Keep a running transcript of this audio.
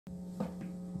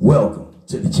Welcome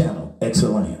to the channel,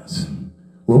 Excellence,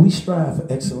 where we strive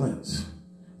for excellence.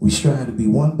 We strive to be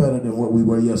one better than what we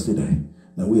were yesterday.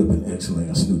 Now, we up in the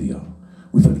Excellence studio.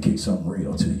 We finna kick something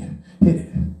real to you. Hit it.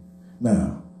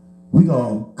 Now, we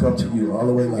gonna come to you all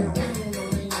the way live.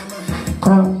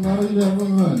 Call out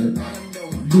 1100.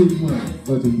 Get money.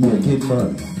 Yeah, get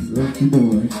money. What you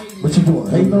doing? What you doing?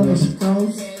 Hating on us?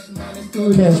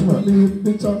 Cash money.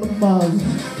 Bitch on the body.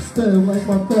 Stand like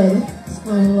my daddy.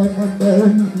 Stand like my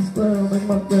daddy. Stand like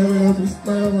my daddy.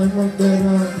 Stand like my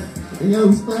daddy.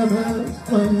 Yo, stand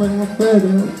like my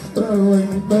daddy. Stand like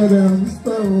my daddy.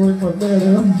 Stand like my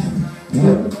daddy.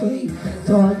 Yeah.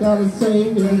 So I gotta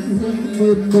say that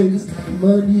it makes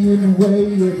money in the way,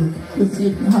 and it's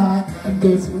getting high. I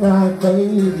guess right,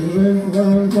 baby.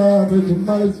 But you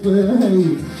might as well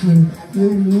hate.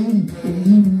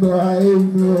 Even though I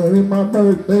ain't in my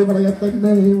birthday, but I got that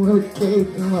name on the cake,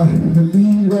 and I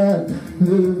believe that.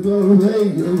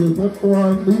 That's why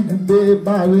I'm leaving dead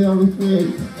body on the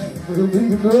cake.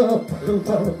 Leaving up, it's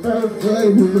on the birthday,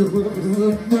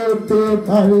 dead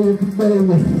body on the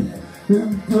baby. Yeah.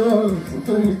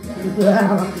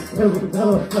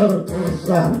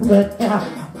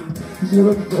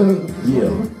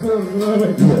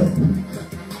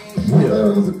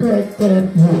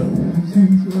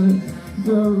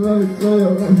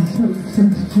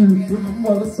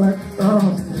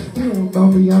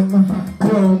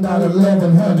 Chromed out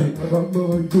 1100.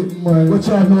 What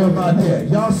y'all know about that?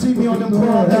 Y'all see me on them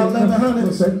chromed out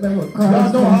 1100s?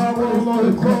 Y'all know how I roll on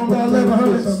them chromed out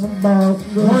 1100s?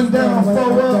 One down,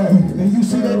 four up, and you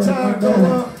see that time go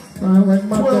up. 12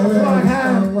 o'clock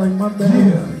high.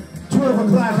 Yeah. 12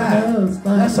 o'clock high.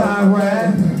 That's how I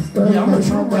ride. Yeah, I'm a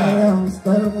true rider.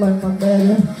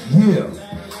 Yeah.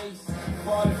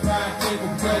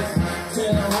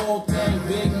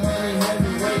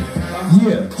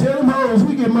 Yeah, tell them hoes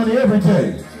we get money every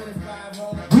day.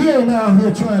 We ain't out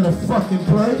here trying to fucking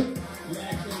play.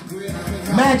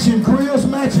 Matching grills,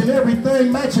 matching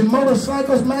everything, matching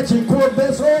motorcycles, matching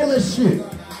Corvettes, all this shit.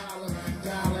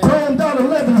 Chromed out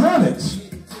 1100s.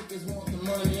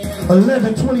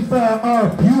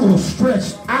 1125R Buell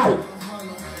stretched out.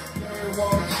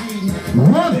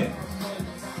 Run it.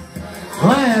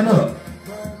 Line up.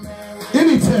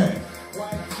 Anytime.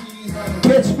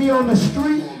 Catch me on the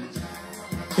street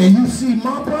and you see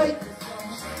my bike,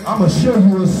 I'ma show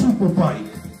you a super bike.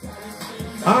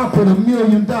 I'll put $1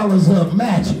 million up,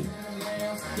 match it.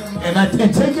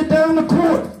 And take it down the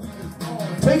court.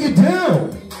 Take it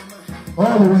down.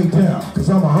 All the way down, because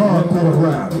I'm a hardcore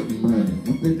rider.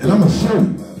 And I'ma show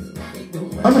you.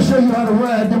 I'ma show you how to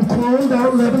ride them chromed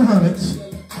out 1100s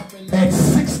at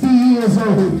 60 years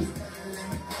old.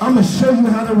 I'ma show you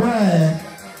how to ride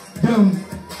them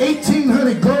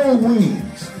 1800 gold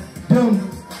wings, them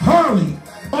Harley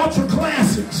Ultra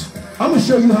Classics. I'm gonna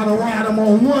show you how to ride them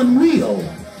on one wheel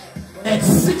at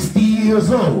 60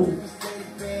 years old.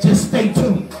 Just stay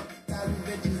tuned.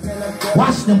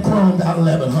 Watch them chromed out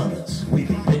 1100s. We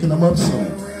be picking them up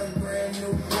soon.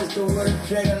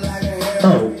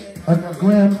 Oh, I got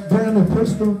brand new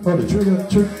pistol. Oh, the trigger.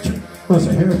 Oh, it's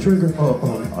a hair trigger. Oh,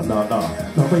 no.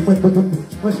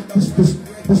 Wait.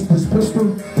 This pistol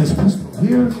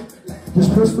here, this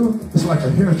pistol is like a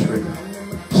hair trigger.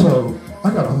 So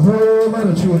I got a whole lot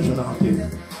of children out there.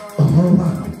 A whole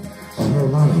lot of them.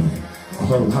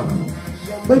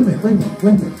 Wait a minute.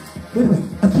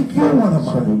 I think you're one of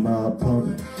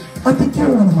mine. I think you're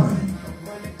one of mine.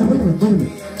 And wait a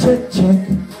minute.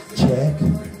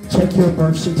 Check your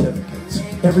birth certificates.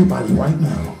 Everybody right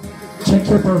now. Check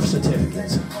your birth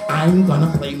certificates. I'm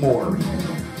gonna play Maury.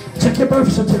 Check your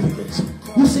birth certificates.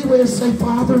 You see where it say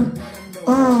father?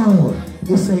 Oh,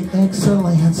 it say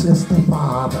Excellantz'The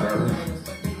father.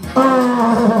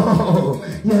 Oh,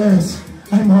 yes,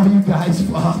 I'm all you guys'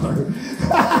 father.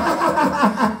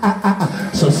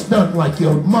 So stunt like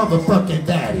your motherfucking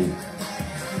daddy.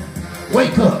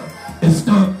 Wake up and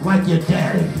stunt like your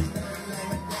daddy.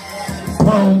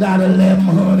 Chromed out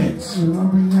 1100s.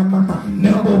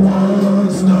 Number one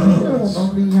stunners.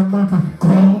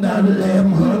 Chromed out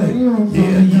 1100.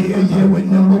 Yeah, with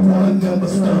number one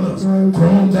stunners.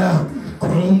 Chromed out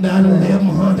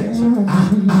 1100s.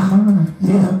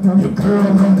 Yeah, your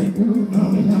girl on it.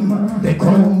 They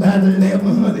chromed out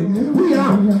 1100. We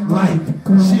out. Like,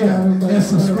 share, and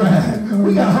subscribe.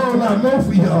 We got a whole lot more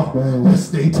for y'all. Let's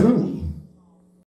stay tuned.